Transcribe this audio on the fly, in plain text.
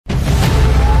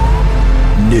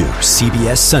New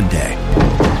CBS Sunday.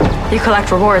 You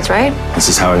collect rewards, right? This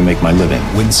is how I make my living.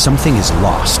 When something is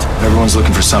lost, everyone's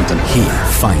looking for something. He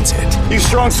finds it. You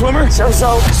strong swimmer?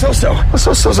 So-so.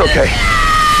 So-so's okay.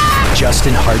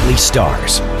 Justin Hartley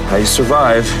stars. How you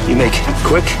survive, you make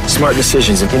quick, smart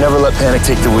decisions, and you never let panic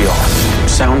take the wheel.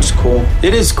 Sounds cool.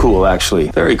 It is cool, actually.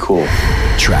 Very cool.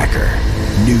 Tracker.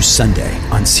 New Sunday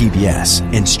on CBS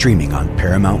and streaming on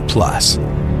Paramount Plus.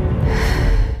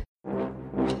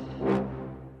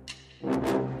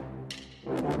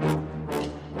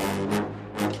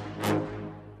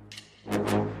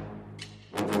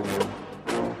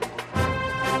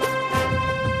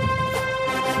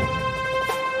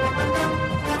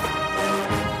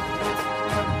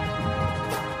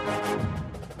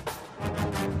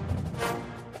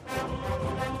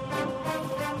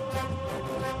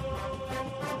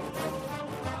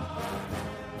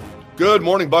 Good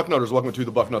morning, Bucknutters. Welcome to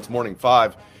the Bucknuts Morning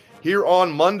 5 here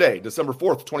on Monday, December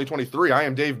 4th, 2023. I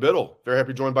am Dave Biddle. Very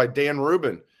happy joined by Dan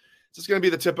Rubin. It's just going to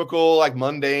be the typical,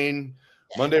 mundane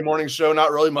Monday morning show.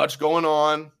 Not really much going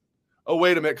on. Oh,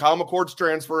 wait a minute. Kyle McCord's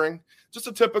transferring. Just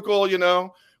a typical,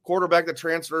 quarterback that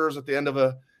transfers at the end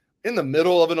of in the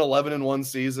middle of an 11-1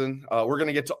 season. We're going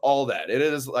to get to all that. It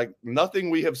is like nothing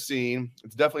we have seen.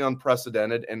 It's definitely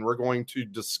unprecedented, and we're going to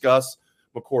discuss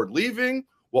McCord leaving,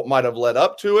 what might have led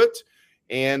up to it,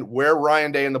 and where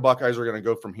Ryan Day and the Buckeyes are going to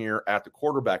go from here at the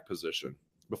quarterback position.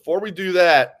 Before we do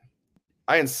that,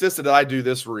 I insisted that I do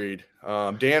this read.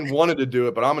 Dan wanted to do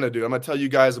it, but I'm going to do it. I'm going to tell you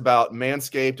guys about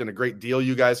Manscaped and a great deal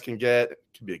you guys can get. It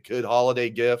can be a good holiday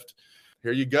gift.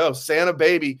 Here you go. Santa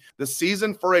baby. The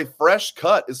season for a fresh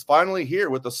cut is finally here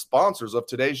with the sponsors of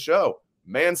today's show,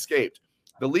 Manscaped.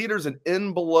 The leaders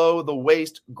in below the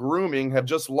waist grooming have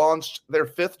just launched their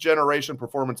 5th generation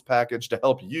performance package to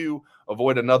help you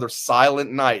avoid another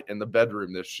silent night in the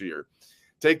bedroom this year.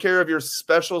 Take care of your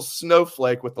special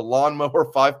snowflake with the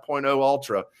Lawnmower 5.0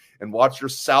 Ultra and watch your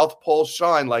South Pole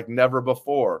shine like never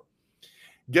before.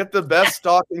 Get the best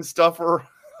stocking stuffer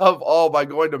of all by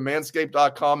going to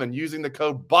manscaped.com and using the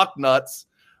code BUCKNUTS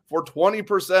for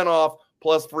 20% off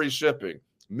plus free shipping.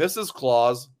 Mrs.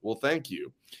 Claus will thank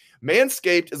you.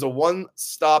 Manscaped is a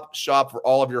one-stop shop for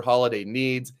all of your holiday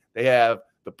needs. They have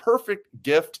the perfect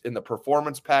gift in the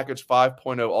Performance Package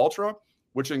 5.0 Ultra,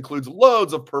 which includes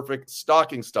loads of perfect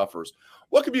stocking stuffers.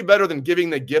 What could be better than giving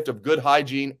the gift of good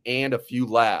hygiene and a few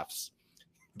laughs?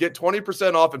 Get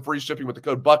 20% off and free shipping with the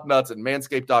code BUCKNUTS at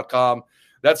manscaped.com.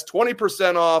 That's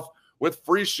 20% off with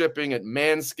free shipping at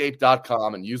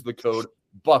manscaped.com and use the code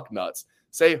BUCKNUTS.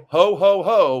 Say ho, ho,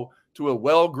 ho to a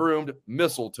well-groomed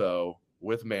mistletoe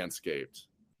with Manscaped.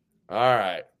 All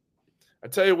right. I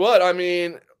tell you what,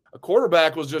 a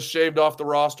quarterback was just shaved off the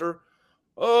roster.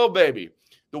 Oh, baby.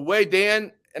 The way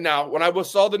Dan, and now when I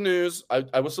saw the news,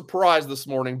 I was surprised this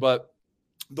morning, but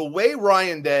the way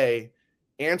Ryan Day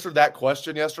answered that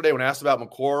question yesterday when asked about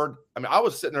McCord, I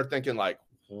was sitting there thinking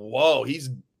whoa, he's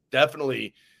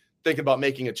definitely thinking about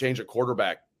making a change at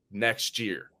quarterback next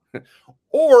year.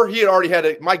 Or he had already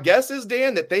had my guess is,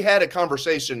 Dan, that they had a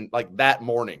conversation that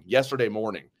morning, yesterday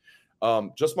morning.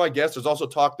 Just my guess. There's also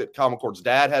talk that Kyle McCord's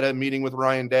dad had a meeting with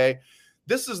Ryan Day.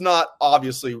 This is not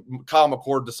obviously Kyle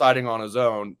McCord deciding on his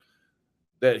own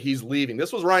that he's leaving.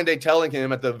 This was Ryan Day telling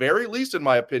him, at the very least, in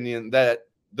my opinion, that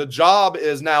the job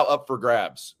is now up for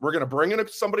grabs. We're going to bring in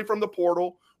somebody from the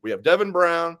portal. We have Devin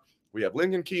Brown. We have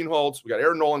Lincoln Kienholz. We got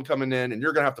Aaron Nolan coming in, and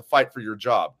you're going to have to fight for your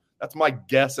job. That's my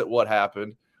guess at what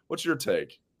happened. What's your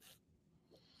take?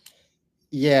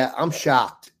 Yeah, I'm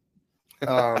shocked.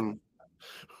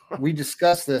 We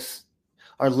discussed this,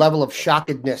 our level of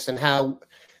shockedness and how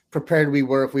prepared we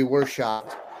were if we were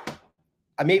shocked.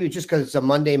 Maybe just because it's a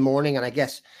Monday morning, and I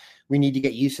guess we need to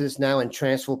get used to this now in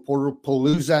Transfer Portal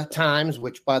Palooza times,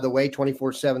 which, by the way,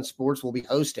 24/7 Sports will be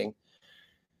hosting.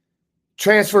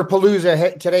 Transfer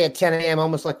Palooza today at 10 a.m.,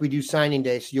 almost like we do signing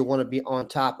day, so you'll want to be on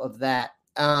top of that.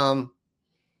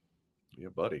 Yeah,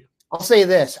 buddy. I'll say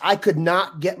this. I could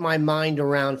not get my mind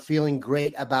around feeling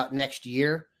great about next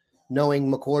year,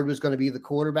 knowing McCord was going to be the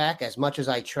quarterback as much as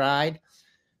I tried,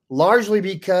 largely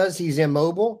because he's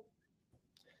immobile.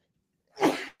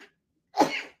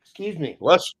 Excuse me.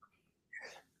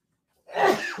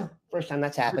 First time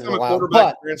that's happened in a while.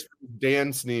 But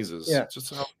Dan sneezes. Yeah,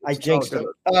 I jinxed it.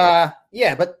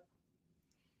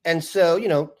 And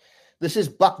so, this is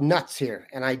buck nuts here.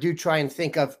 And I do try and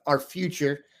think of our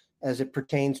future as it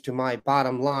pertains to my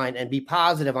bottom line and be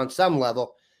positive on some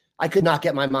level. I could not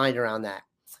get my mind around that.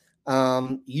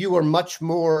 You were much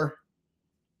more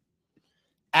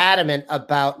adamant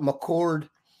about McCord,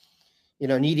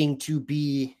 needing to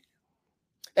be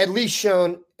at least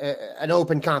shown an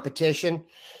open competition.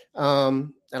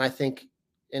 And I think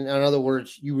In other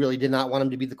words, you really did not want him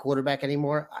to be the quarterback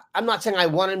anymore. I'm not saying I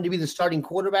want him to be the starting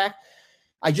quarterback.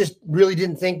 I just really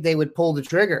didn't think they would pull the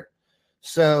trigger.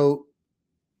 So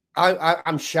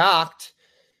I'm shocked.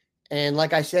 And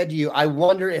like I said to you, I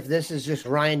wonder if this is just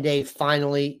Ryan Day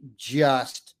finally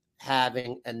just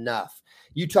having enough.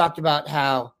 You talked about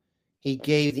how he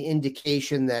gave the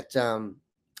indication that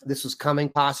this was coming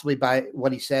possibly by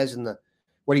what he says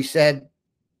what he said.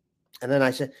 And then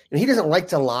I said, and he doesn't like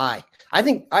to lie.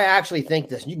 I actually think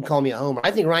this, you can call me a homer.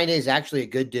 I think Ryan Day is actually a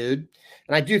good dude.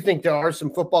 And I do think there are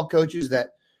some football coaches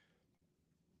that,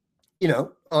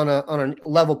 on a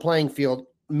level playing field,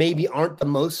 maybe aren't the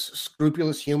most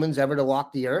scrupulous humans ever to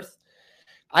walk the earth.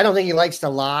 I don't think he likes to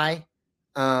lie.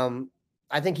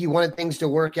 I think he wanted things to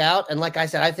work out. And like I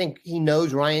said, I think he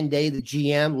knows Ryan Day, the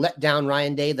GM, let down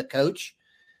Ryan Day, the coach,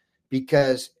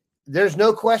 because there's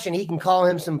no question he can call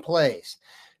him some plays.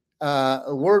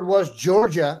 Word was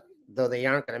Georgia, though they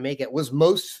aren't going to make it, was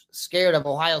most scared of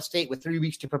Ohio State with 3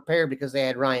 weeks to prepare because they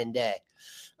had Ryan Day.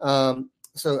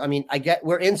 So, I mean,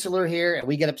 we're insular here and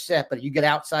we get upset, but you get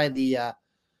outside the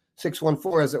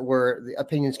 614, as it were, the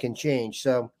opinions can change.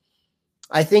 So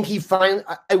I think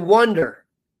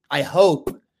I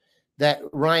hope that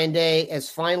Ryan Day has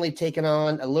finally taken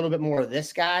on a little bit more of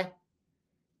this guy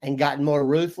and gotten more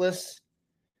ruthless,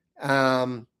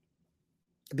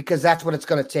 because that's what it's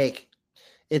going to take.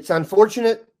 It's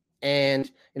unfortunate.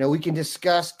 And, we can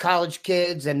discuss college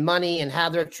kids and money and how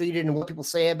they're treated and what people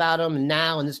say about them and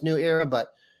now in this new era,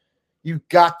 but you've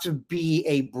got to be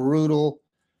a brutal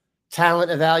talent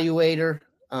evaluator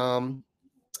and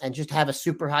just have a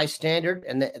super high standard.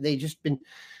 And they just been,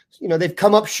 they've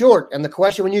come up short. And the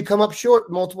question when you come up short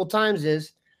multiple times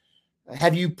is,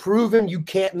 have you proven you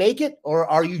can't make it, or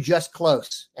are you just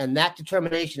close? And that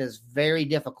determination is very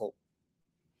difficult.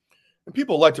 And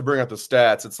people like to bring up the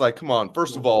stats. It's like, come on.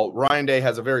 First of all, Ryan Day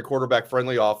has a very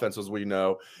quarterback-friendly offense, as we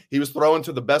know. He was throwing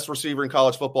to the best receiver in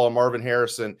college football, Marvin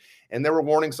Harrison, and there were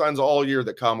warning signs all year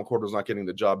that Kyle McCord was not getting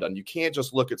the job done. You can't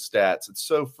just look at stats. It's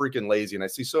so freaking lazy, and I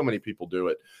see so many people do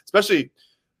it. Especially,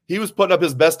 he was putting up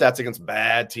his best stats against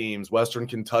bad teams, Western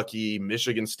Kentucky,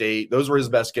 Michigan State. Those were his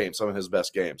best games, some of his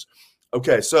best games.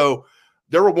 Okay, so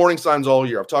there were warning signs all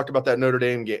year. I've talked about that Notre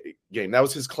Dame game. That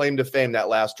was his claim to fame, that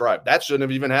last drive. That shouldn't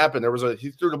have even happened.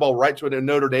 He threw the ball right to a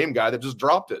Notre Dame guy that just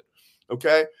dropped it.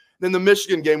 Okay? Then the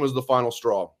Michigan game was the final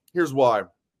straw. Here's why.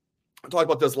 I talked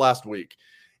about this last week.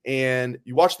 And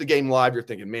you watch the game live, you're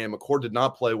thinking, man, McCord did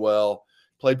not play well,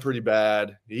 played pretty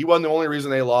bad. He wasn't the only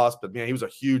reason they lost, but, man, he was a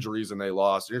huge reason they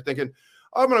lost. And you're thinking,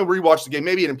 I'm going to rewatch the game.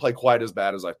 Maybe he didn't play quite as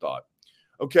bad as I thought.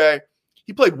 Okay?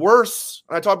 He played worse.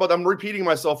 And I'm repeating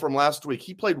myself from last week.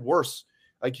 He played worse.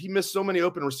 Like, he missed so many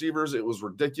open receivers. It was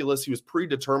ridiculous. He was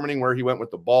predetermining where he went with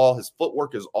the ball. His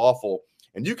footwork is awful.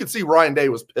 And you could see Ryan Day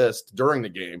was pissed during the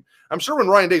game. I'm sure when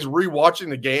Ryan Day's rewatching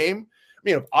the game,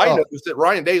 if I noticed it,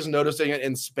 Ryan Day's noticing it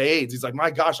in spades. He's like,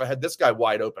 my gosh, I had this guy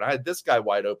wide open. I had this guy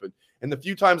wide open. And the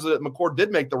few times that McCord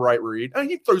did make the right read, and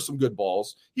he threw some good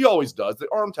balls. He always does. The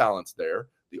arm talent's there.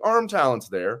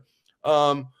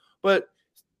 But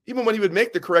even when he would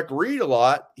make the correct read a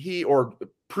lot, or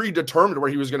predetermined where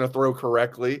he was going to throw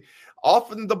correctly,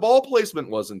 often the ball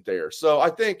placement wasn't there. So I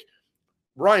think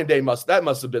Ryan Day must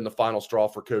have been the final straw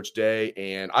for Coach Day.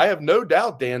 And I have no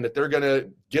doubt, Dan, that they're going to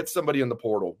get somebody in the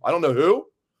portal. I don't know who,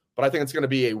 but I think it's going to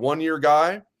be a one-year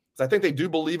guy. I think they do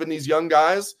believe in these young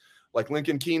guys like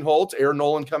Lincoln Keenholz, Aaron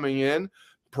Nolan coming in,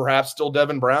 perhaps still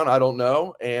Devin Brown. I don't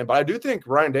know. But I do think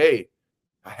Ryan Day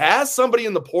has somebody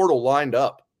in the portal lined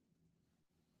up.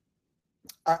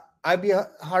 I'd be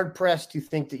hard-pressed to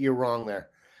think that you're wrong there.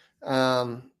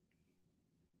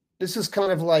 This is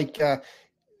kind of like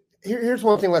here's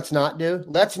one thing let's not do.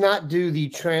 Let's not do the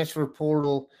transfer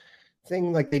portal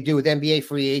thing like they do with NBA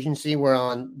free agency, where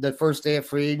on the first day of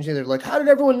free agency, they're like, how did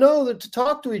everyone know that to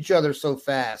talk to each other so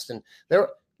fast? And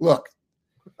look,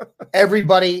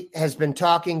 everybody has been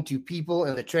talking to people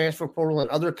in the transfer portal and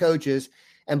other coaches.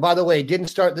 And by the way, it didn't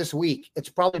start this week. It's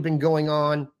probably been going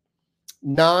on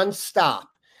nonstop.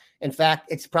 In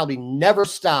fact, it's probably never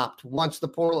stopped once the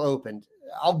portal opened.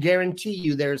 I'll guarantee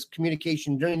you there's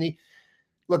communication during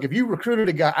look, if you recruited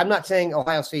a guy, I'm not saying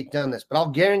Ohio State done this, but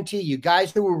I'll guarantee you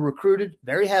guys who were recruited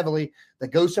very heavily that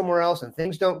go somewhere else and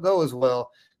things don't go as well,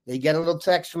 they get a little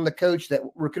text from the coach that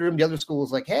recruited them to other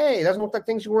schools like, hey, it doesn't look like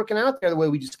things are working out there the way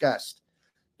we discussed.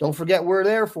 Don't forget we're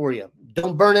there for you.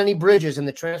 Don't burn any bridges in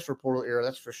the transfer portal era,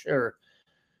 that's for sure.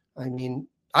 I mean,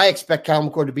 I expect Kyle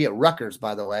McCord to be at Rutgers,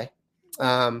 by the way.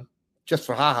 Just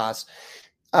for ha-has.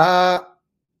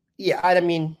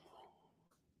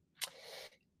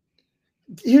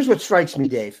 Here's what strikes me,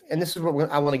 Dave, and this is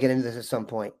what I want to get into this at some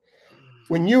point.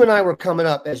 when you and I were coming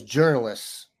up as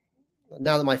journalists,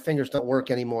 now that my fingers don't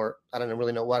work anymore, I don't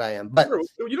really know what I am. But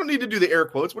you don't need to do the air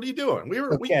quotes. What are you doing? We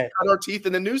got our teeth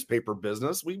in the newspaper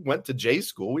business. We went to J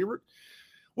school.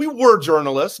 We were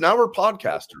journalists. Now we're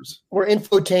podcasters. We're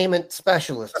infotainment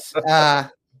specialists.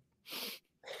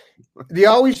 We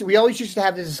always used to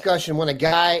have this discussion when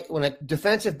a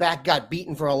defensive back got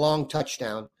beaten for a long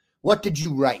touchdown. What did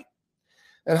you write?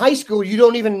 In high school, you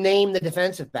don't even name the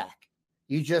defensive back.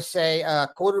 You just say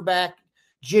quarterback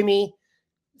Jimmy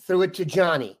threw it to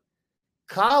Johnny.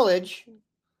 College,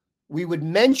 we would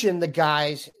mention the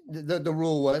guys. The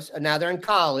rule was, now they're in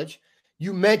college,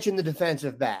 you mention the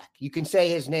defensive back. You can say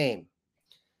his name,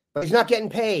 but he's not getting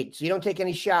paid, so you don't take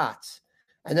any shots.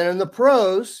 And then in the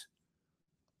pros,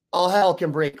 all hell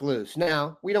can break loose.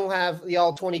 Now, we don't have the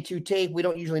all 22 tape. We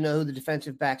don't usually know who the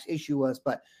defensive back's issue was.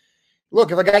 But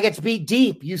look, if a guy gets beat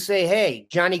deep, you say, hey,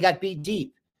 Johnny got beat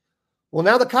deep. Well,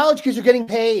 now the college kids are getting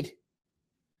paid.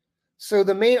 So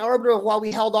the main arbiter of why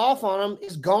we held off on them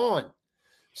is gone.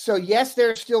 So, yes,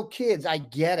 they're still kids. I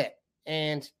get it.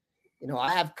 And,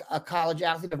 I have a college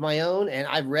athlete of my own, and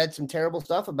I've read some terrible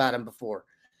stuff about him before.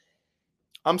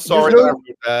 I'm sorry that I wrote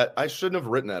that. I shouldn't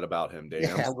have written that about him, Dan.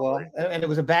 Yeah, well, and it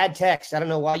was a bad text. I don't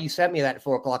know why you sent me that at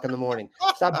 4:00 in the morning.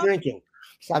 Stop drinking.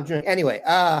 Anyway,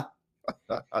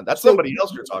 that's somebody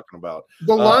else you're talking about.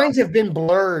 The lines have been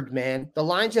blurred, man. The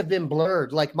lines have been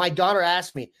blurred. Like my daughter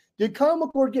asked me, did Kyle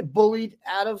McCord get bullied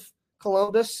out of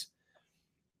Columbus?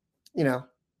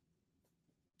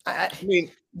 I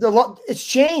mean, it's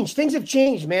changed. Things have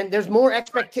changed, man. There's more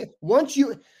expectation.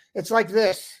 It's like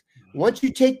this. Once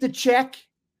you take the check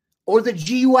or the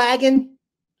G-Wagon,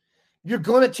 you're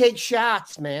going to take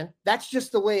shots, man. That's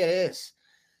just the way it is.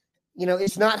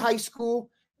 It's not high school.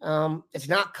 It's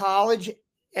not college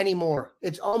anymore.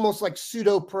 It's almost like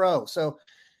pseudo-pro. So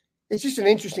it's just an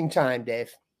interesting time,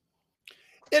 Dave.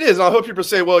 It is. And I hope people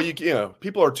say, well,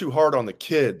 people are too hard on the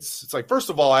kids. It's like, first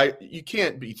of all, you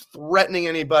can't be threatening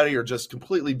anybody or just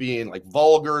completely being like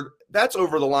vulgar. That's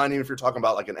over the line, even if you're talking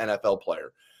about like an NFL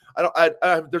player.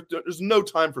 There's no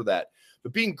time for that.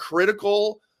 But being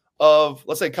critical of,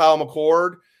 let's say, Kyle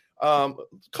McCord,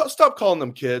 stop calling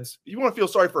them kids. You want to feel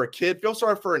sorry for a kid? Feel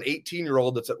sorry for an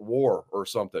 18-year-old that's at war or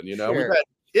something. Sure. We've had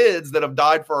kids that have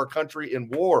died for our country in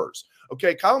wars.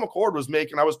 Okay, Kyle McCord was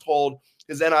making, I was told,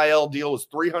 his NIL deal was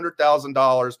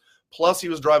 $300,000, plus he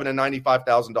was driving a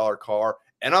 $95,000 car,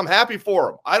 and I'm happy for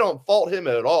him. I don't fault him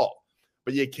at all.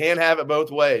 But you can't have it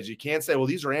both ways. You can't say, well,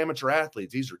 these are amateur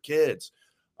athletes. These are kids.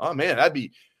 Oh, man,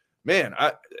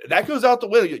 that goes out the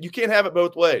window. You can't have it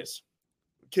both ways.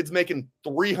 Kids making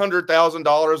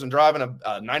 $300,000 and driving a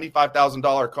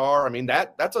 $95,000 car. I mean,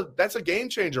 that's a game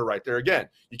changer right there. Again,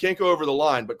 you can't go over the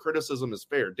line, but criticism is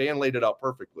fair. Dan laid it out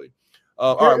perfectly.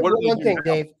 All right, one thing,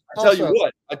 Dave. I tell you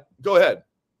what. Go ahead.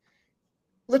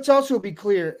 Let's also be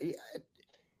clear.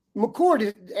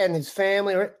 McCord and his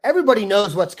family, everybody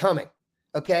knows what's coming.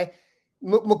 Okay.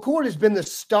 McCord has been the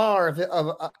star of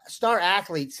a star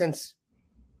athlete since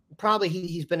probably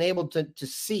he's been able to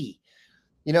see.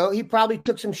 He probably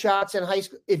took some shots in high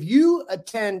school. If you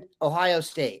attend Ohio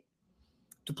State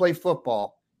to play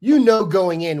football,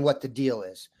 going in what the deal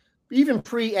is. Even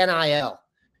pre-NIL,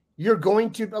 you're going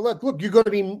to look. People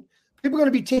are going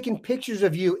to be taking pictures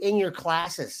of you in your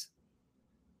classes.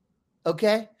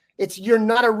 Okay, you're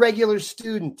not a regular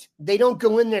student. They don't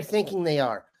go in there thinking they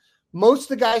are. Most of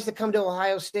the guys that come to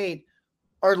Ohio State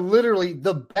are literally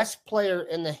the best player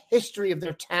in the history of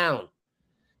their town.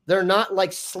 They're not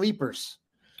like sleepers.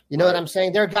 You know what I'm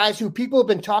saying? They're guys who people have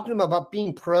been talking about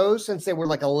being pros since they were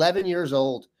like 11 years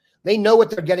old. They know what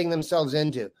they're getting themselves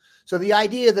into. So the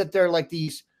idea that they're like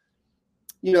these,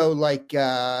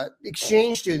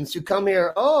 exchange students who come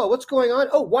here, oh, what's going on?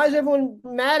 Oh, why is everyone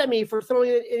mad at me for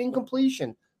throwing an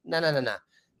incompletion? No.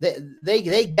 They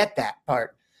get that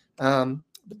part.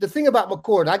 But the thing about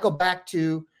McCord, I go back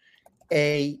to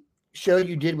a show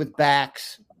you did with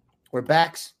Bax, where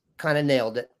Bax kind of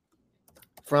nailed it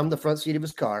from the front seat of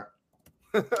his car.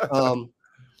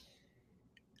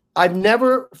 I've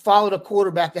never followed a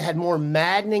quarterback that had more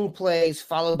maddening plays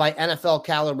followed by NFL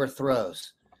caliber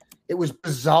throws. It was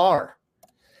bizarre.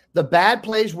 The bad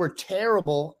plays were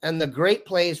terrible and the great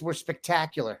plays were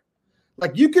spectacular.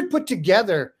 Like you could put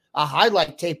together a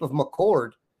highlight tape of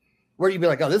McCord where you'd be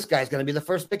like, oh, this guy's going to be the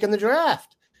first pick in the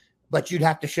draft. But you'd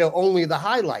have to show only the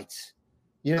highlights.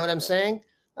 You know what I'm saying?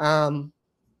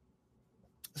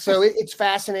 So it's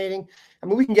fascinating. I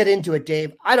mean, we can get into it,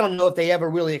 Dave. I don't know if they ever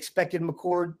really expected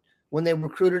McCord when they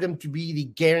recruited him to be the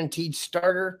guaranteed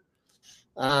starter.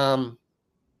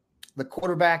 The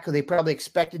quarterback who they probably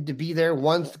expected to be there.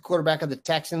 One's the quarterback of the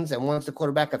Texans and one's the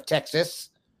quarterback of Texas.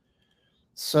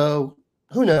 So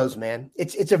who knows, man?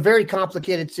 It's a very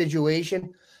complicated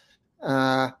situation.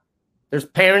 There's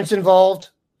parents involved.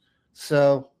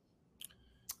 So,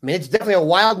 I mean, it's definitely a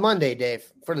wild Monday,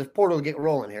 Dave, for the portal to get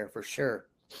rolling here for sure.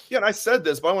 Yeah, and I said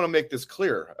this, but I want to make this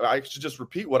clear. I should just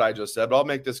repeat what I just said, but I'll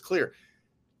make this clear.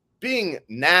 Being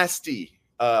nasty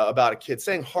about a kid,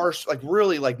 saying harsh, like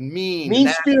really like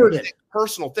mean-spirited,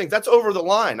 personal things, that's over the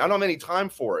line. I don't have any time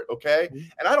for it, okay? Mm-hmm.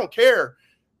 And I don't care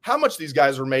how much these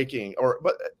guys are making,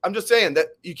 but I'm just saying that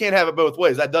you can't have it both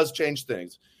ways. That does change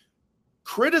things.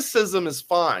 Criticism is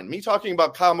fine. Me talking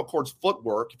about Kyle McCord's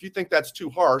footwork, if you think that's too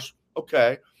harsh,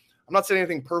 okay. I'm not saying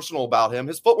anything personal about him.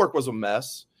 His footwork was a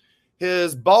mess.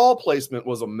 His ball placement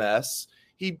was a mess.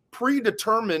 He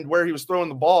predetermined where he was throwing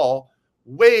the ball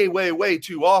way, way, way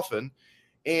too often.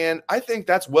 And I think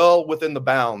that's well within the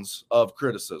bounds of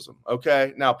criticism,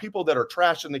 okay? Now, people that are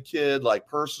trashing the kid, like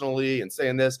personally and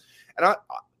saying this,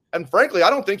 and frankly, I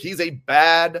don't think he's a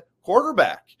bad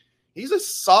quarterback. He's a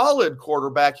solid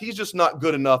quarterback. He's just not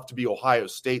good enough to be Ohio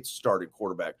State's starting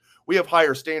quarterback. We have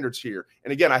higher standards here.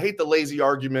 And again, I hate the lazy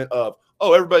argument of,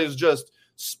 oh, everybody's just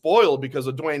spoiled because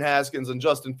of Dwayne Haskins and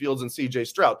Justin Fields and C.J.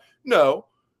 Stroud. No,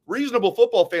 reasonable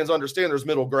football fans understand there's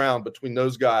middle ground between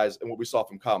those guys and what we saw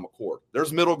from Kyle McCord.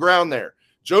 There's middle ground there.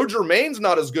 Joe Germain's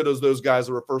not as good as those guys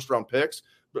that were first-round picks,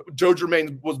 but Joe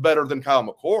Germain was better than Kyle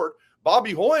McCord.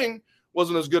 Bobby Hoying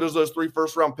wasn't as good as those 3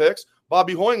 first-round picks.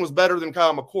 Bobby Hoying was better than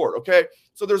Kyle McCord, okay?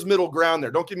 So there's middle ground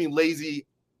there. Don't give me lazy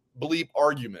bleep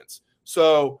arguments.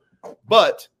 So,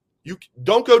 but you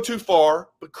don't go too far,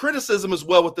 but criticism is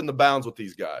well within the bounds with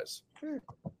these guys.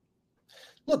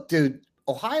 Look, dude,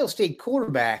 Ohio State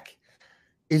quarterback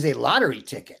is a lottery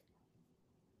ticket.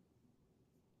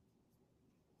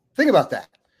 Think about that.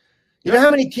 You know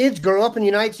how many kids grow up in the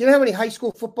United States? You know how many high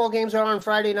school football games are on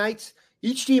Friday nights?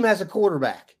 Each team has a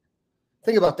quarterback.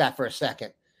 Think about that for a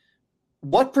second.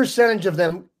 What percentage of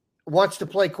them wants to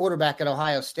play quarterback at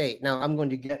Ohio State? Now, I'm going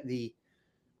to get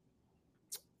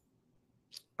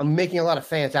I'm making a lot of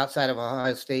fans outside of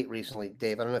Ohio State recently,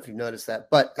 Dave. I don't know if you've noticed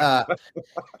that. But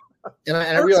and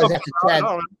I realize that's a tad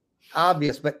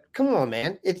obvious, but come on,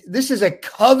 man. This is a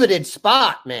coveted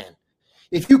spot, man.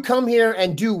 If you come here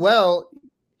and do well,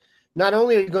 not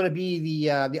only are you going to be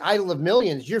the idol of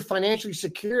millions, you're financially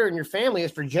secure and your family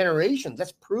is for generations.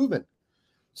 That's proven.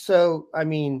 So, I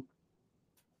mean,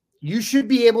 you should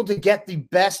be able to get the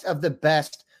best of the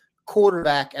best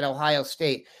quarterback at Ohio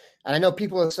State. And I know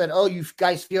people have said, oh, you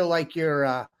guys feel like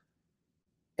you're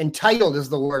entitled is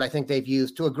the word I think they've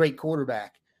used to a great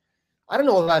quarterback. I don't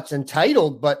know if that's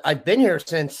entitled, but I've been here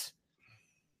since,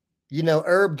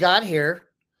 Herb got here.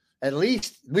 At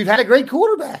least we've had a great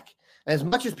quarterback. As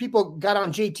much as people got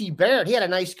on JT Barrett, he had a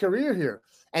nice career here.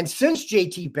 And since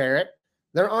JT Barrett,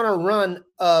 they're on a run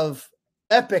of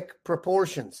epic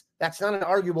proportions. That's not an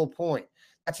arguable point.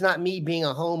 That's not me being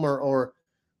a homer or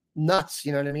nuts.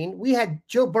 You know what I mean? We had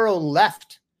Joe Burrow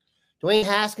left. Dwayne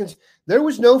Haskins. There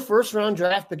was no first-round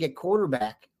draft pick at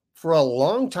quarterback for a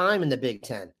long time in the Big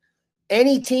Ten.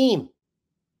 Any team.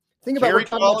 Think about we're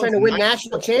talking about trying to win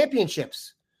national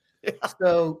championships. Yeah.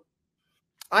 So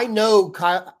I know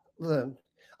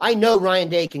Ryan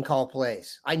Day can call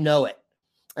plays. I know it.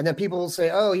 And then people will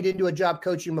say, oh, he didn't do a job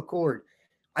coaching McCord.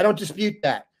 I don't dispute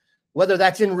that. Whether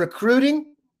that's in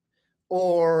recruiting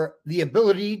or the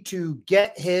ability to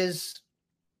get his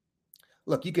 –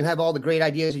 look, you can have all the great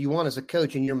ideas you want as a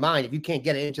coach in your mind. If you can't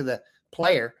get it into the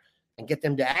player and get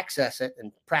them to access it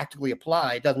and practically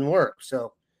apply, it doesn't work.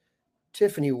 So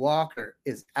Tiffany Walker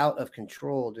is out of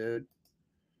control, dude.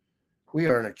 We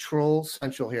are in a troll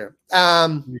central here.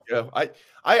 Yeah,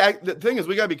 the thing is,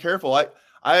 we got to be careful.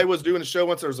 I was doing a show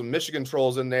once. There was some Michigan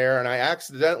trolls in there, and I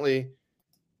accidentally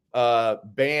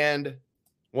banned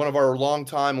one of our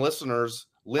longtime listeners,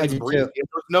 Lynn's Breeze.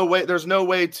 There's no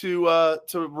way to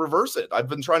reverse it. I've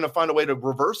been trying to find a way to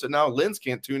reverse it. Now Lynn's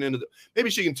can't tune into maybe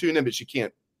she can tune in, but she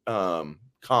can't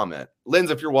comment.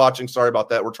 Lynn's, if you're watching, sorry about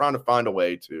that. We're trying to find a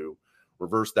way to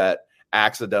reverse that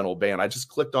accidental ban. I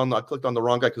clicked on the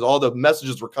wrong guy because all the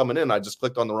messages were coming in. I just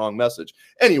clicked on the wrong message.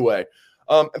 Anyway,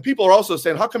 and people are also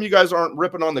saying, how come you guys aren't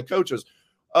ripping on the coaches?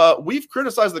 We've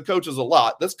criticized the coaches a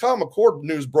lot. This Kyle McCord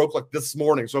news broke like this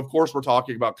morning, so of course we're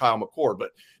talking about Kyle McCord.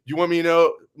 But do you want me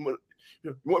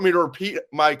to repeat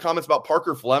my comments about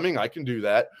Parker Fleming? I can do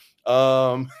that.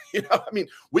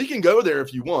 We can go there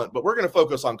if you want, but we're going to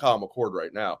focus on Kyle McCord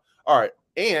right now. All right,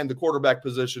 and the quarterback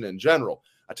position in general.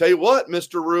 I tell you what,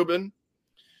 Mr. Rubin,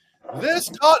 this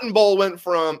Cotton Bowl went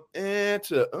from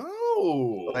to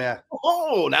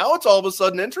now it's all of a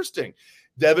sudden interesting.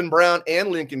 Devin Brown and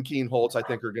Lincoln Keenholz, I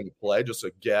think, are going to play. Just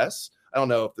a guess. I don't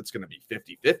know if it's going to be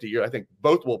 50-50. I think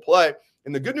both will play.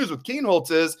 And the good news with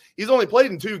Kienholz is he's only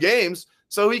played in 2 games,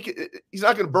 so he's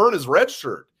not going to burn his red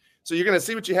shirt. So you're going to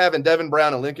see what you have in Devin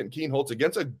Brown and Lincoln Kienholz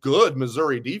against a good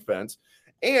Missouri defense.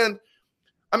 And,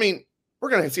 I mean, we're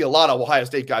going to see a lot of Ohio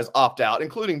State guys opt out,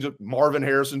 including Marvin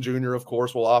Harrison Jr., of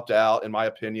course, will opt out, in my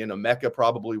opinion. Emeka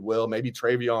probably will. Maybe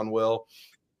Travion will.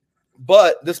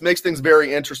 But this makes things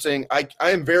very interesting. I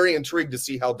am very intrigued to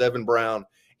see how Devin Brown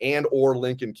and or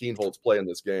Lincoln Kienholz play in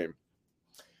this game.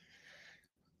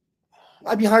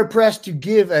 I'd be hard-pressed to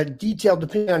give a detailed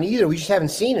opinion on either. We just haven't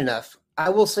seen enough. I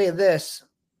will say this.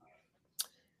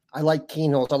 I like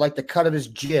Kienholz. I like the cut of his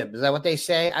jib. Is that what they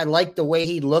say? I like the way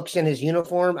he looks in his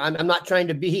uniform. I'm not trying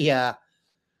to be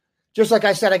just like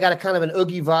I said, I got a kind of an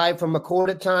Oogie vibe from McCord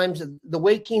at times. The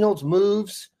way Kienholz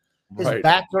moves, his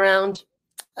background,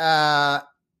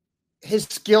 his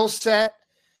skill set,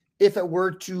 if it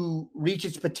were to reach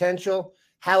its potential,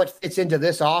 how it fits into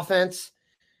this offense,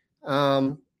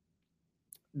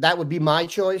 that would be my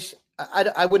choice.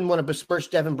 I wouldn't want to besmirch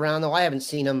Devin Brown, though. I haven't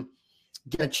seen him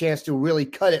get a chance to really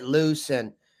cut it loose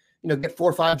and, get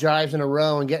 4 or 5 drives in a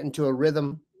row and get into a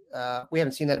rhythm. We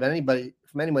haven't seen that from anybody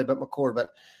but McCord. But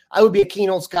I would be a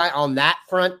Kienholz guy on that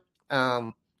front.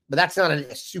 But that's not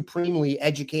a supremely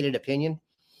educated opinion.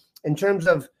 In terms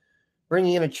of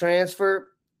bringing in a transfer,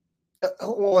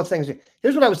 one thing.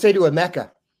 Here's what I would say to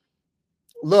Emeka.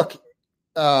 Look,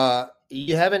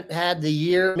 you haven't had the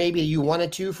year maybe you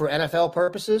wanted to for NFL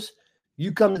purposes.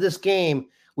 You come to this game,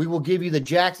 we will give you the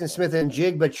Jackson Smith and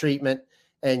Jigba treatment,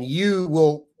 and you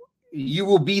will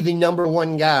be the number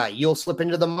 1 guy. You'll slip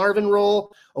into the Marvin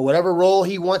role or whatever role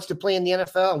he wants to play in the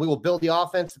NFL, and we will build the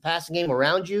offense, the passing game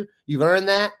around you. You've earned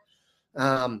that.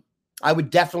 I would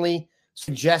definitely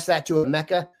suggest that to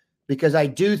Emeka, because I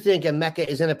do think Emeka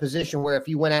is in a position where if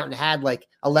he went out and had like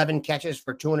 11 catches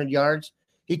for 200 yards,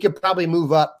 he could probably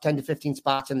move up 10 to 15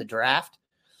 spots in the draft,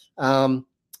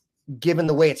 given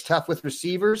the way it's tough with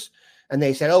receivers. And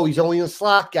they said, he's only a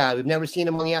slot guy. We've never seen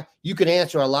him on the out. You could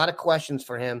answer a lot of questions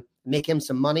for him, make him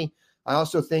some money. I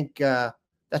also think that's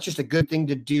just a good thing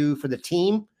to do for the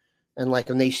team. And like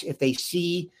if they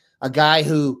see a guy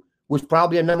who was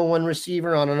probably a number 1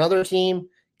 receiver on another team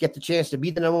get the chance to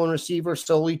be the number 1 receiver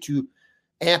solely to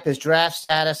amp his draft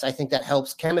status, I think that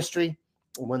helps chemistry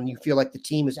when you feel like the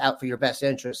team is out for your best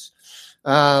interests.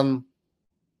 But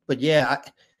yeah,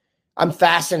 I'm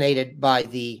fascinated by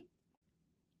the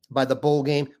bowl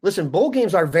game. Listen, bowl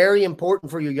games are very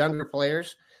important for your younger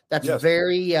players. That's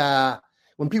very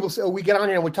when people say, we get on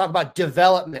here and we talk about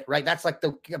development, right? That's like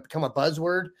become a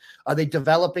buzzword. Are they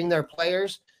developing their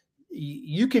players?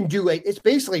 You can do it's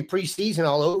basically preseason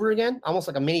all over again, almost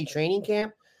like a mini training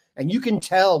camp, and you can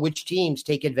tell which teams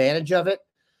take advantage of it.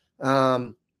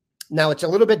 Now, it's a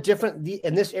little bit different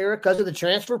in this era because of the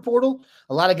transfer portal.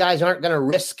 A lot of guys aren't going to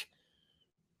risk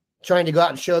trying to go out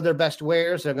and show their best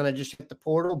wares. They're going to just hit the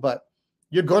portal, but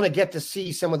you're going to get to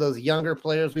see some of those younger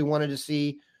players we wanted to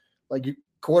see, like your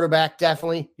quarterback,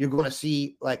 definitely. You're going to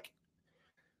see,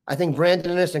 I think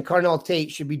Brandon Innes and Cardinal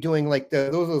Tate should be doing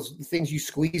those things you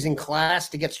squeeze in class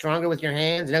to get stronger with your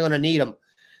hands. They're going to need them.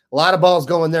 A lot of balls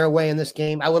going their way in this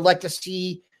game. I would like to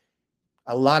see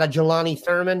a lot of Jelani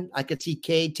Thurman. I could see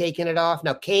Cade taking it off.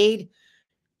 Now, Cade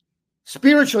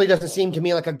spiritually doesn't seem to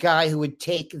me like a guy who would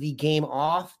take the game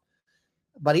off,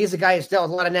 but he is a guy who's dealt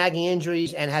with a lot of nagging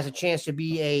injuries and has a chance to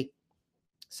be a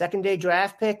second-day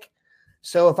draft pick.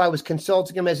 So if I was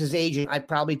consulting him as his agent, I'd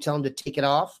probably tell him to take it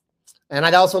off. And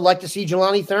I'd also like to see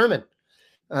Jelani Thurman.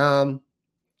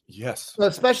 Yes.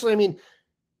 Especially,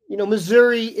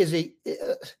 Missouri is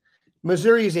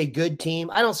a good team.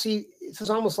 I don't see – this is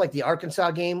almost like the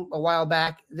Arkansas game a while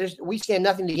back. We stand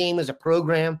nothing to gain as a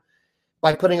program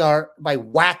by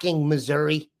whacking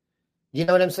Missouri. You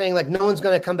know what I'm saying? Like, no one's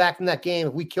going to come back from that game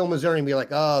if we kill Missouri and be like,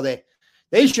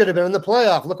 they should have been in the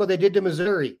playoff. Look what they did to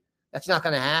Missouri. That's not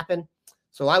going to happen.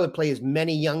 So I would play as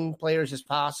many young players as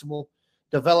possible,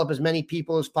 develop as many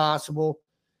people as possible,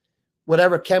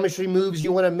 whatever chemistry moves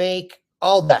you want to make,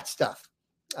 all that stuff.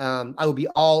 I would be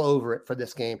all over it for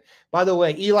this game. By the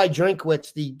way, Eli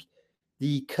Drinkwitz,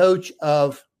 the coach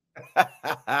of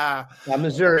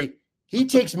Missouri, he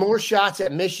takes more shots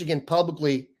at Michigan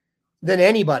publicly than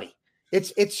anybody.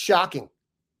 It's shocking.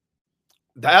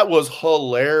 That was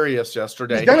hilarious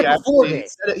yesterday. He's done it before.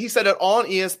 He said it on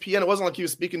ESPN. It wasn't like he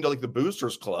was speaking to the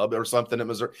Boosters Club or something in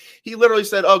Missouri. He literally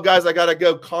said, guys, I got to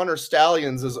go. Connor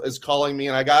Stallions is calling me,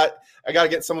 and I got to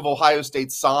get some of Ohio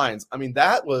State's signs.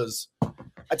 That was –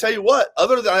 I tell you what,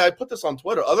 other than – I put this on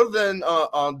Twitter. Other than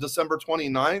on December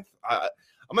 29th, I'm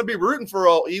going to be rooting for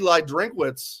Eli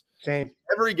Drinkwitz. Same.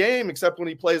 Every game except when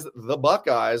he plays the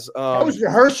Buckeyes. That was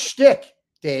rehearsed shtick.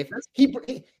 Dave.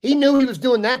 He knew he was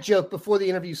doing that joke before the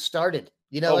interview started.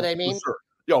 You know what I mean? Sure.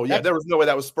 Oh, yeah, there was no way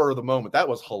that was spur of the moment. That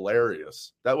was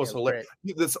hilarious. That was hilarious.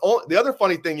 The other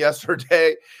funny thing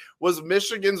yesterday was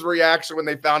Michigan's reaction when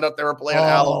they found out they were playing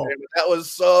Alabama. That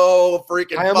was so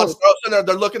freaking funny.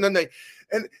 They're looking and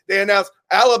they announced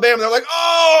Alabama. They're like,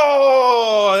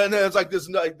 oh, and then it's like this,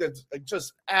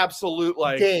 just absolute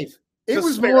like. Dave, it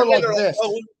was more like this.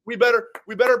 Oh, we better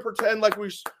pretend like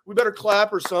we better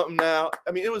clap or something now.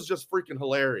 I mean, it was just freaking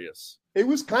hilarious. It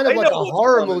was kind of like a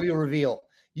horror movie reveal.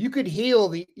 You could hear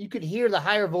the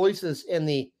higher voices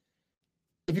if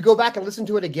you go back and listen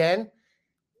to it again,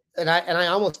 and I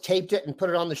almost taped it and put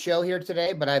it on the show here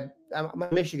today, but my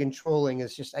Michigan trolling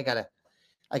is just I gotta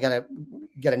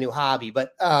get a new hobby.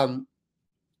 But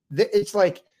it's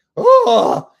like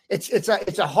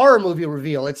it's a horror movie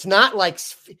reveal. It's not like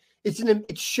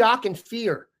it's shock and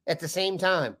fear at the same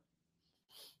time.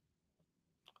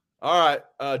 All right,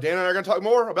 Dan and I are going to talk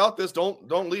more about this.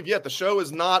 Don't leave yet. The show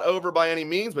is not over by any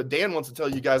means, but Dan wants to tell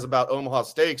you guys about Omaha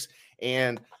Steaks.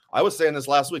 And I was saying this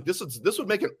last week. This would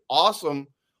make an awesome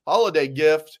holiday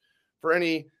gift for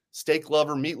any steak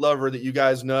lover, meat lover that you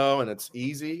guys know, and it's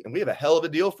easy. And we have a hell of a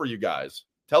deal for you guys.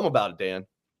 Tell them about it, Dan.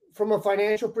 From a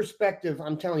financial perspective,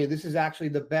 I'm telling you, this is actually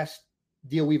the best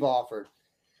deal we've offered.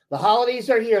 The holidays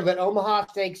are here. Let Omaha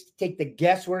Steaks take the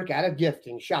guesswork out of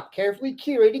gifting. Shop carefully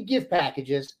curated gift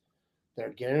packages. They're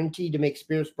guaranteed to make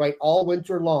spirits bright all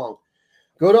winter long.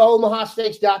 Go to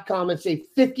omahasteaks.com and save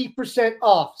 50%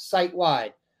 off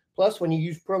site-wide. Plus, when you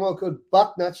use promo code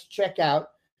BUCKNUTS checkout,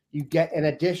 you get an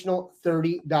additional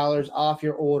 $30 off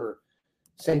your order.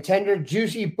 Send tender,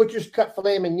 juicy butcher's cut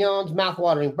filet mignons,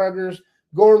 mouth-watering burgers,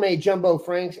 gourmet jumbo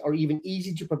franks, or even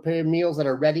easy-to-prepare meals that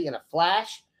are ready in a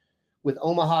flash. With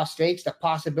Omaha Steaks, the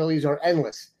possibilities are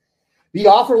endless. The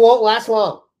offer won't last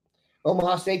long.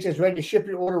 Omaha Steaks is ready to ship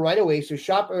your order right away, so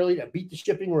shop early to beat the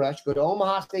shipping rush. Go to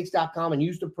omahasteaks.com and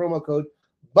use the promo code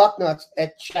BUCKNUTS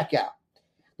at checkout.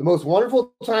 The most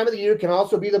wonderful time of the year can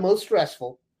also be the most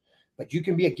stressful, but you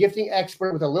can be a gifting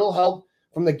expert with a little help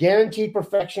from the guaranteed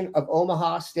perfection of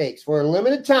Omaha Steaks. For a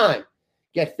limited time,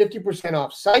 get 50%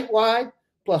 off site-wide,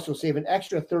 plus you'll save an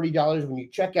extra $30 when you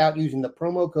check out using the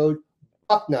promo code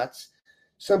BUCKNUTS.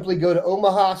 Simply go to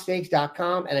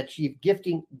omahasteaks.com and achieve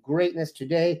gifting greatness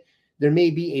today. There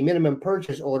may be a minimum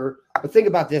purchase order, but think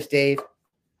about this, Dave.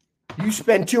 You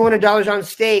spend $200 on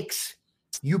steaks,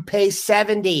 you pay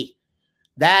 $70.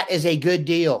 That is a good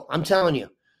deal. I'm telling you.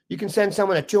 You can send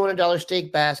someone a $200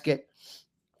 steak basket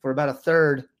for about a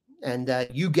third, and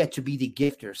you get to be the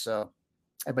gifter. So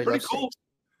everybody loves cool.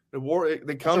 Steaks.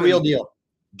 They come it's a real deal.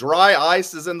 Dry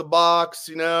ice is in the box,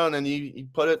 and then you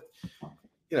put it.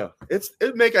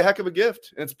 It'd make a heck of a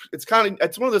gift. And it's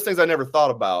one of those things I never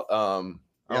thought about.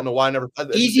 I don't know why I never.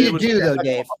 Easy to do though,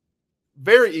 Dave.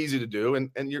 Very easy to do, and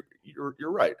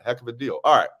you're right. Heck of a deal.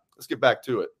 All right, let's get back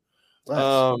to it.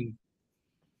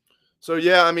 So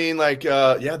yeah, I mean,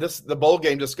 the bowl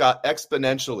game just got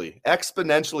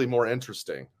exponentially more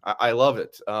interesting. I love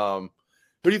it. Who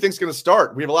do you think's going to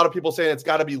start? We have a lot of people saying it's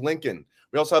got to be Lincoln.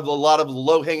 We also have a lot of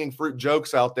low-hanging fruit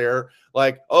jokes out there,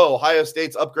 like, oh, Ohio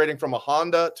State's upgrading from a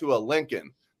Honda to a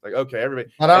Lincoln. Like, okay,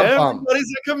 everybody's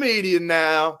a comedian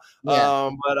now. Yeah.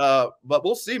 But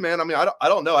we'll see, man. I mean, I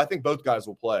don't know. I think both guys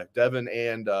will play, Devin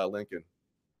and Lincoln.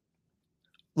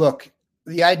 Look,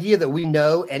 the idea that we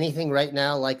know anything right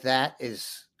now like that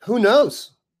is, who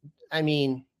knows? I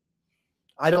mean,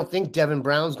 I don't think Devin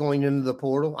Brown's going into the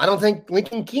portal. I don't think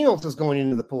Lincoln Keenels is going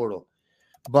into the portal.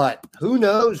 But who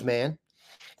knows, man?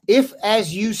 If,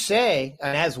 as you say,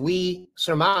 and as we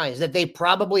surmise, that they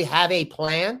probably have a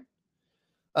plan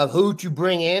of who to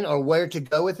bring in or where to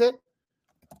go with it,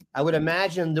 I would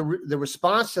imagine the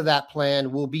response to that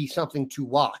plan will be something to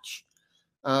watch.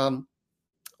 One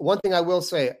thing I will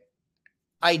say,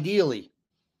 ideally,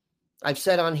 I've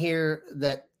said on here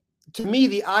that to me,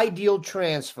 the ideal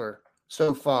transfer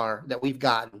so far that we've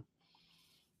gotten,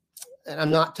 and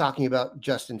I'm not talking about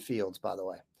Justin Fields, by the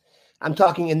way. I'm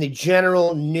talking in the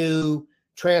general new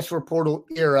transfer portal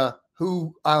era,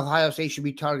 who Ohio State should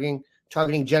be targeting,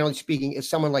 generally speaking, is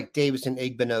someone like Davison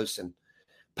Igbinosun.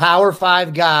 Power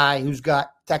 5 guy who's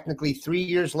got technically 3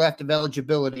 years left of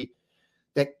eligibility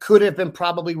that could have been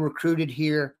probably recruited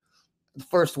here the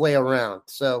first way around.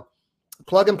 So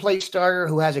plug-and-play starter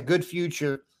who has a good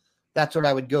future, that's what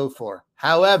I would go for.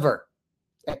 However,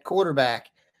 at quarterback,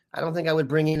 I don't think I would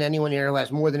bring in anyone here who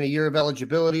has more than a year of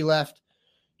eligibility left.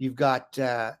 You've got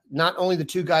not only the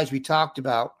two guys we talked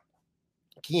about,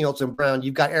 Keenels and Brown,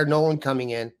 you've got Aaron Nolan coming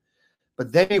in,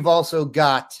 but then you've also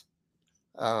got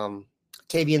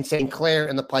Tavian St. Clair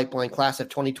in the pipeline, class of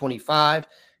 2025.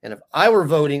 And if I were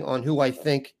voting on who I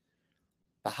think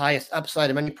the highest upside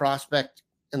of any prospect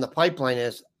in the pipeline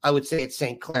is, I would say it's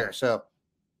St. Clair. So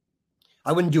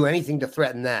I wouldn't do anything to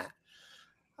threaten that.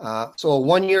 So a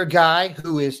one-year guy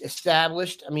who is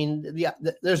established. I mean,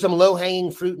 there's some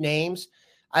low-hanging fruit names.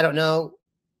 I don't know,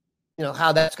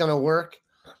 how that's going to work.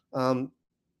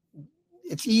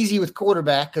 It's easy with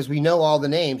quarterback because we know all the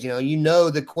names. You know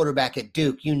the quarterback at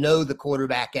Duke. You know the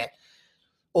quarterback at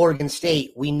Oregon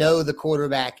State. We know the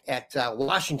quarterback at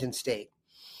Washington State.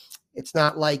 It's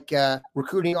not like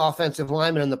recruiting offensive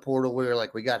linemen in the portal where you're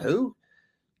like, we got who?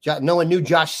 No one knew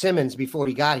Josh Simmons before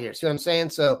he got here. See what I'm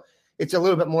saying? So it's a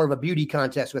little bit more of a beauty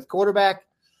contest with quarterback.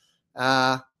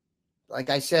 Like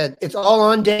I said, it's all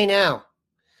on Day now.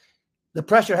 The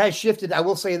pressure has shifted. I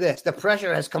will say this. The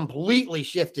pressure has completely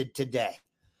shifted today.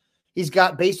 He's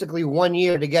got basically 1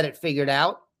 year to get it figured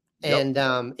out. Yep.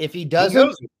 And if he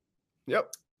doesn't.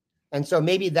 Yep. And so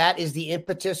maybe that is the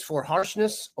impetus for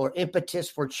harshness or impetus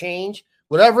for change.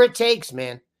 Whatever it takes,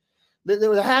 man.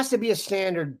 There has to be a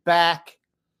standard back.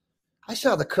 I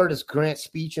saw the Curtis Grant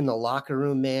speech in the locker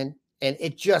room, man. And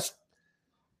that's the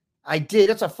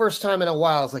first time in a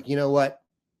while. I was like, you know what?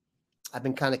 I've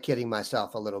been kind of kidding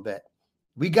myself a little bit.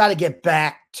 We got to get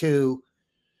back to,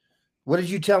 what did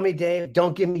you tell me, Dave?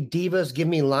 Don't give me divas, give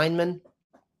me linemen.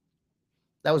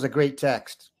 That was a great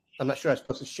text. I'm not sure I'm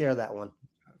supposed to share that one.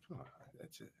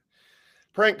 That's it.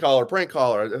 Prank caller.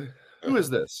 Who is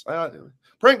this?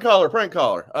 Prank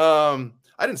caller. I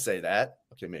didn't say that.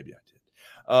 Okay, maybe I did.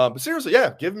 But seriously,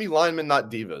 yeah, give me linemen, not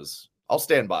divas. I'll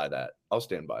stand by that.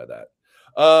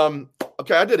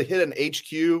 Okay, I did a hit in HQ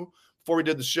before we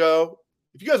did the show.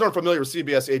 If you guys aren't familiar with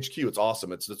CBS HQ, it's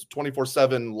awesome. It's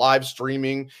 24/7 live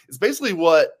streaming. It's basically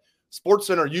what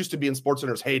SportsCenter used to be in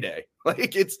SportsCenter's heyday.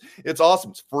 Like it's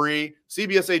awesome. It's free.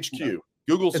 CBS HQ.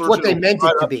 Google search. It's what they meant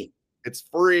it to be. It's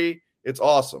free. It's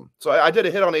awesome. So I did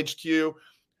a hit on HQ.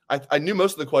 I knew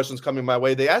most of the questions coming my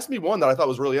way. They asked me one that I thought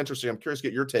was really interesting. I'm curious to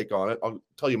get your take on it. I'll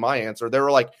tell you my answer. They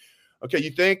were like, okay,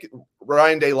 you think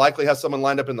Ryan Day likely has someone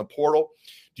lined up in the portal?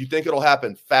 Do you think it'll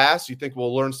happen fast? Do you think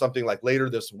we'll learn something like later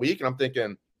this week? And I'm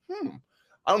thinking, I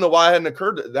don't know why I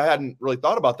hadn't really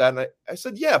thought about that. And I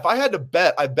said, yeah, if I had to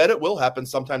bet, I bet it will happen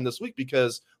sometime this week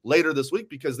later this week,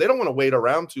 because they don't want to wait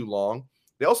around too long.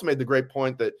 They also made the great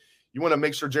point that you want to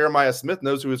make sure Jeremiah Smith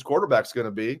knows who his quarterback's going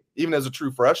to be, even as a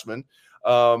true freshman.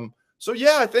 So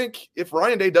yeah, I think if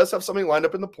Ryan Day does have something lined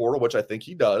up in the portal, which I think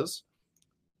he does,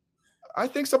 I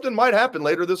think something might happen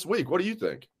later this week. What do you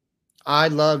think? I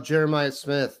love Jeremiah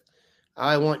Smith.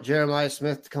 I want Jeremiah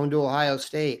Smith to come to Ohio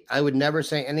State. I would never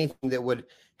say anything that would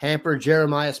hamper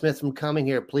Jeremiah Smith from coming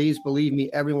here. Please believe me,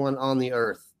 everyone on the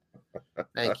earth.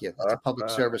 Thank you. That's a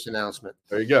public service announcement.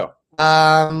 There you go.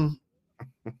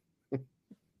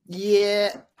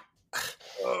 Yeah.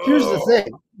 Here's the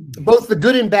thing. Both the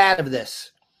good and bad of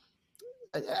this.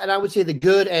 And I would say the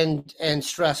good and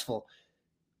stressful.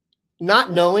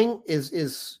 Not knowing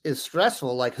is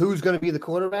stressful, like who's going to be the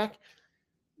quarterback.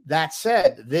 That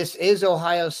said, this is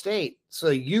Ohio State, so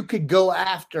you could go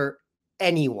after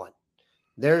anyone.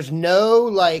 There's no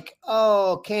like,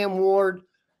 oh, Cam Ward,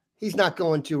 he's not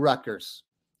going to Rutgers.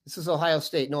 This is Ohio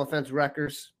State. No offense,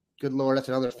 Rutgers. Good Lord, that's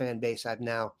another fan base I've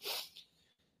now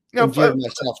enjoyed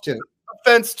myself too.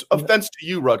 Offense to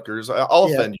you, Rutgers. I'll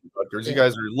offend you, Rutgers. You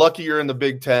guys are lucky you're in the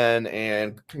Big Ten,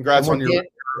 and congrats on your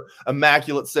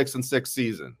immaculate 6-6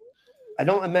 season. I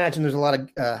don't imagine there's a lot of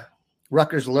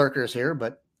Rutgers lurkers here,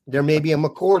 but there may be a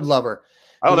McCord lover.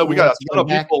 I don't know. We got a ton of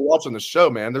people watching the show,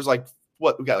 man. There's like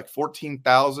we got like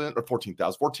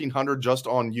 1,400 just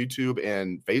on YouTube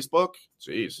and Facebook.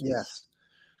 Jeez. Yes.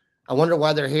 I wonder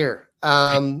why they're here.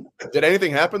 Did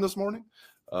anything happen this morning?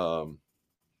 So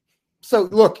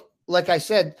look, like I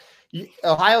said,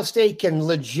 Ohio State can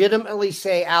legitimately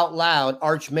say out loud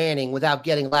Arch Manning without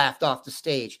getting laughed off the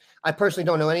stage. I personally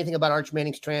don't know anything about Arch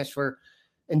Manning's transfer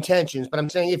intentions, but I'm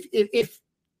saying if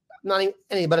not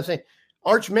anything, but I'm saying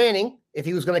Arch Manning, if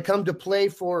he was going to come to play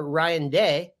for Ryan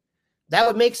Day, that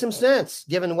would make some sense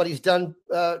given what he's done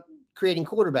creating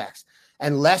quarterbacks.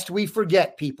 And lest we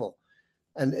forget, people,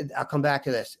 and I'll come back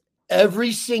to this,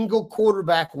 every single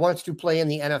quarterback wants to play in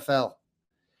the NFL.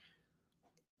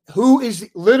 Who is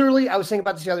literally, I was thinking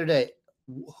about this the other day,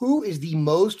 who is the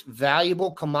most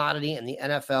valuable commodity in the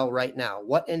NFL right now?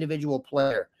 What individual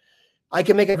player? I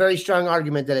can make a very strong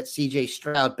argument that it's CJ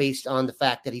Stroud based on the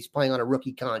fact that he's playing on a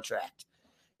rookie contract.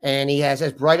 And he has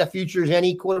as bright a future as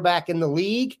any quarterback in the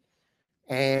league.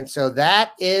 And so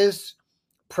that is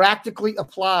practically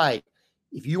applied.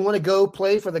 If you want to go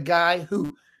play for the guy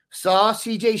who saw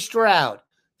CJ Stroud,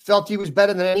 felt he was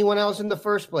better than anyone else in the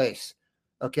first place,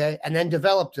 okay, and then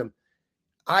developed him,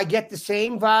 I get the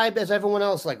same vibe as everyone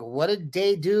else. Like, what did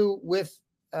Day do with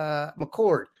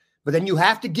McCord? But then you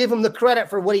have to give him the credit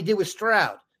for what he did with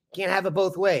Stroud. Can't have it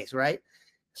both ways, right?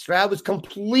 Stroud was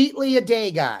completely a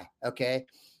Day guy, okay?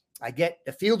 I get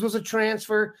the Fields was a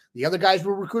transfer. The other guys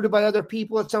were recruited by other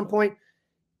people at some point.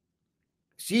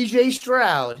 CJ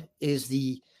Stroud is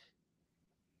the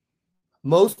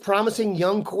most promising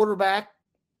young quarterback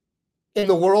in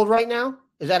the world right now.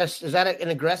 Is that an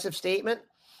aggressive statement?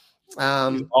 He's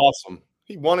awesome.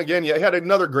 He won again. Yeah, he had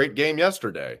another great game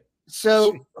yesterday.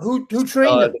 So who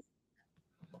trained him?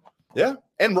 Yeah,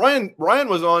 and Ryan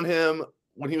was on him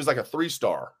when he was like a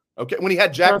 3-star. Okay, when he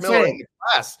had Jack Miller in the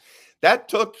class, that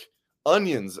took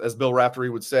onions, as Bill Raftery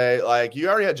would say. Like, you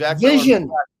already had Jack Vision.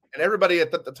 Miller, and everybody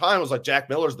at the time was like, Jack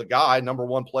Miller's the guy, number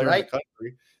one player in the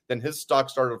country. Then his stock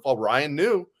started to fall. Ryan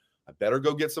knew, I better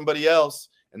go get somebody else,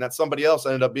 and that somebody else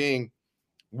ended up being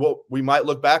what we might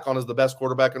look back on as the best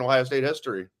quarterback in Ohio State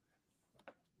history.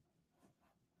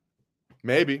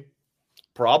 Maybe,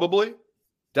 probably,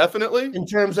 definitely. In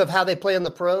terms of how they play in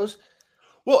the pros?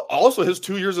 Well, also his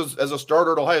 2 years as a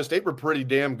starter at Ohio State were pretty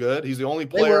damn good. He's the only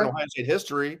player in Ohio State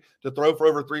history to throw for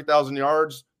over 3,000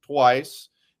 yards twice.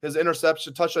 His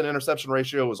touchdown interception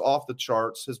ratio was off the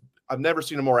charts. I've never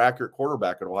seen a more accurate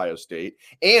quarterback at Ohio State.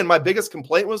 And my biggest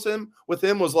complaint with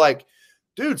him was like,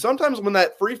 dude, sometimes when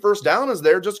that free first down is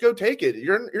there, just go take it.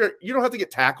 You don't have to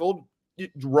get tackled. You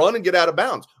run and get out of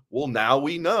bounds. Well, now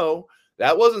we know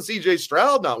that wasn't CJ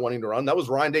Stroud not wanting to run. That was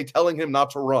Ryan Day telling him not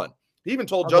to run. He even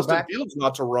told Justin Fields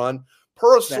not to run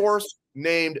per a source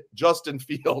named Justin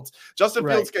Fields. Justin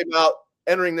Fields came out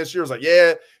entering this year, was like,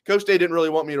 yeah, Coach Day didn't really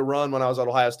want me to run when I was at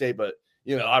Ohio State, but,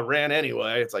 I ran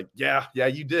anyway. It's like, yeah,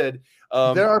 you did.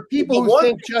 There are people who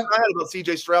think I had about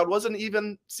CJ Stroud wasn't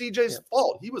even CJ's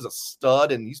fault. He was a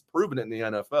stud, and he's proven it in the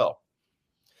NFL.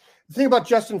 The thing about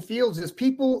Justin Fields is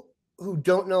people who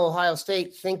don't know Ohio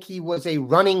State think he was a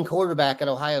running quarterback at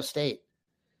Ohio State.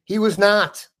 He was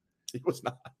not. He was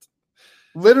not.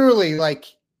 Literally, like,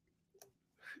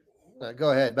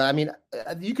 go ahead. But, I mean,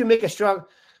 you can make a strong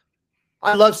 –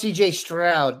 I love CJ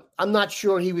Stroud. I'm not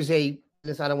sure he was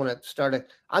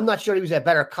I'm not sure he was a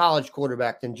better college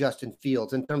quarterback than Justin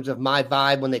Fields in terms of my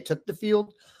vibe when they took the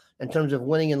field, in terms of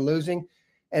winning and losing.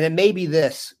 And it may be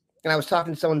this. And I was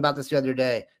talking to someone about this the other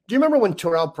day. Do you remember when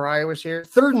Terrell Pryor was here?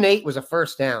 3rd and 8 was a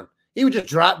first down. He would just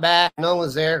drop back. No one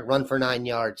was there. Run for 9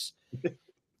 yards.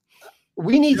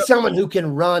 We need someone who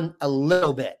can run a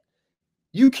little bit.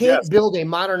 You can't build a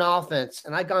modern offense.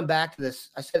 And I've gone back to this.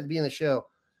 I said at the beginning of the show,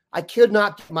 I could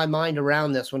not get my mind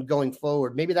around this when going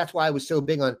forward. Maybe that's why I was so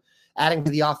big on adding to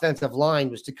the offensive line,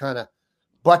 was to kind of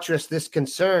buttress this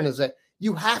concern, is that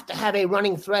you have to have a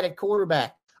running threat at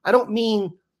quarterback. I don't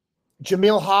mean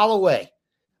Jamil Holloway.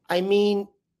 I mean,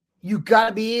 you got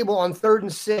to be able on 3rd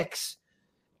and 6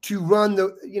 to run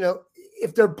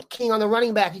if they're king on the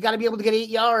running back, you got to be able to get 8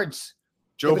 yards.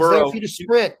 Joe Burrow. For you to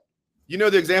sprint.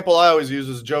 The example I always use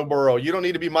is Joe Burrow. You don't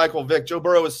need to be Michael Vick. Joe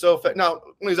Burrow is so fit. Now,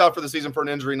 when he's out for the season for an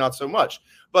injury, not so much.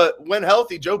 But when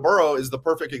healthy, Joe Burrow is the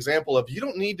perfect example of, you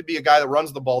don't need to be a guy that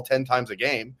runs the ball 10 times a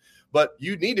game, but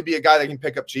you need to be a guy that can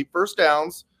pick up cheap first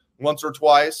downs once or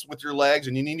twice with your legs,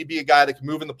 and you need to be a guy that can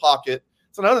move in the pocket.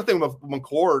 It's another thing with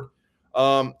McCord.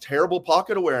 Terrible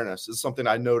pocket awareness is something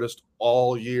I noticed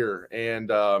all year. And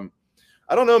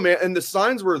I don't know, man. And the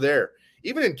signs were there.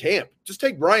 Even in camp, just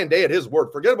take Ryan Day at his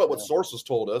word. Forget about what sources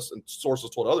told us and sources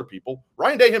told other people.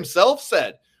 Ryan Day himself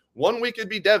said 1 week it'd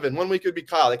be Devin, 1 week it'd be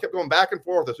Kyle. They kept going back and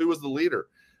forth as who was the leader.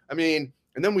 I mean,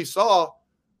 and then we saw,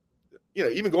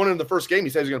 even going into the first game, he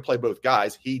said he was going to play both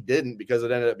guys. He didn't, because it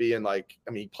ended up being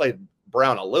he played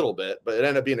Brown a little bit, but it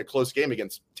ended up being a close game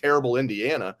against terrible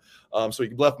Indiana. So he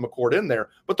left McCord in there.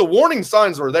 But the warning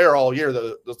signs were there all year.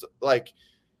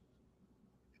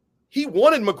 He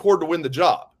wanted McCord to win the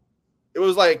job. It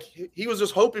was like he was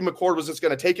just hoping McCord was just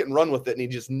going to take it and run with it, and he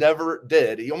just never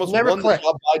did. He almost won the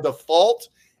job by default.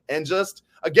 And just,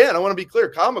 again, I want to be clear,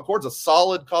 Kyle McCord's a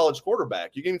solid college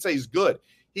quarterback. You can even say he's good.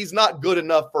 He's not good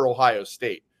enough for Ohio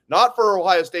State. Not for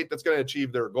Ohio State that's going to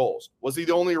achieve their goals. Was he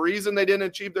the only reason they didn't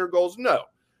achieve their goals? No.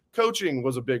 Coaching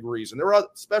was a big reason. There were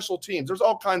special teams. There's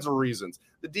all kinds of reasons.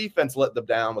 The defense let them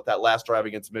down with that last drive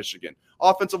against Michigan.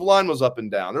 Offensive line was up and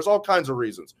down. There's all kinds of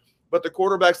reasons. But the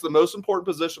quarterback's the most important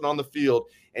position on the field,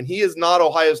 and he is not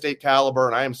Ohio State caliber.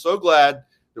 And I am so glad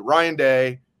that Ryan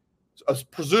Day,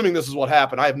 presuming this is what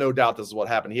happened, I have no doubt this is what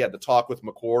happened. He had to talk with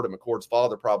McCord and McCord's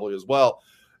father probably as well.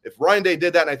 If Ryan Day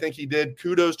did that, and I think he did,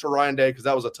 kudos to Ryan Day, because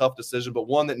that was a tough decision, but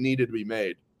one that needed to be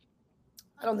made.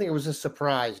 I don't think it was a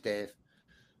surprise, Dave.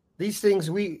 These things,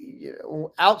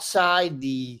 outside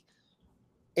the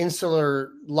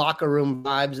insular locker room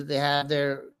vibes that they have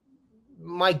there,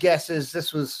 my guess is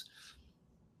this was.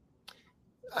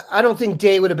 I don't think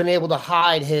Day would have been able to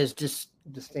hide his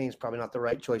disdain is probably not the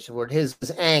right choice of word. His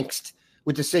angst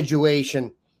with the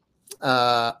situation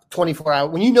 24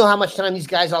 hours. When you know how much time these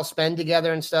guys all spend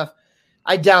together and stuff,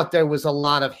 I doubt there was a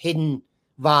lot of hidden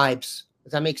vibes.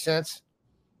 Does that make sense?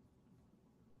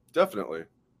 Definitely.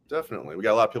 We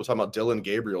got a lot of people talking about Dylan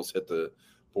Gabriel's hit the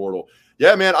portal.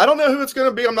 Yeah, man, I don't know who it's going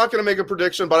to be. I'm not going to make a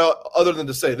prediction, but other than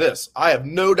to say this, I have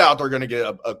no doubt they're going to get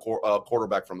a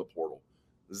quarterback from the portal.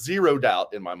 Zero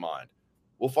doubt in my mind.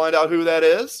 We'll find out who that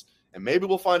is, and maybe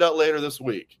we'll find out later this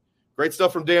week. Great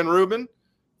stuff from Dan Rubin.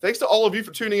 Thanks to all of you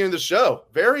for tuning in to the show.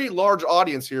 Very large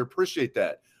audience here. Appreciate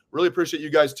that. Really appreciate you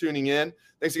guys tuning in.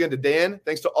 Thanks again to Dan.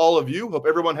 Thanks to all of you. Hope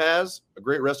everyone has a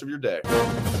great rest of your day.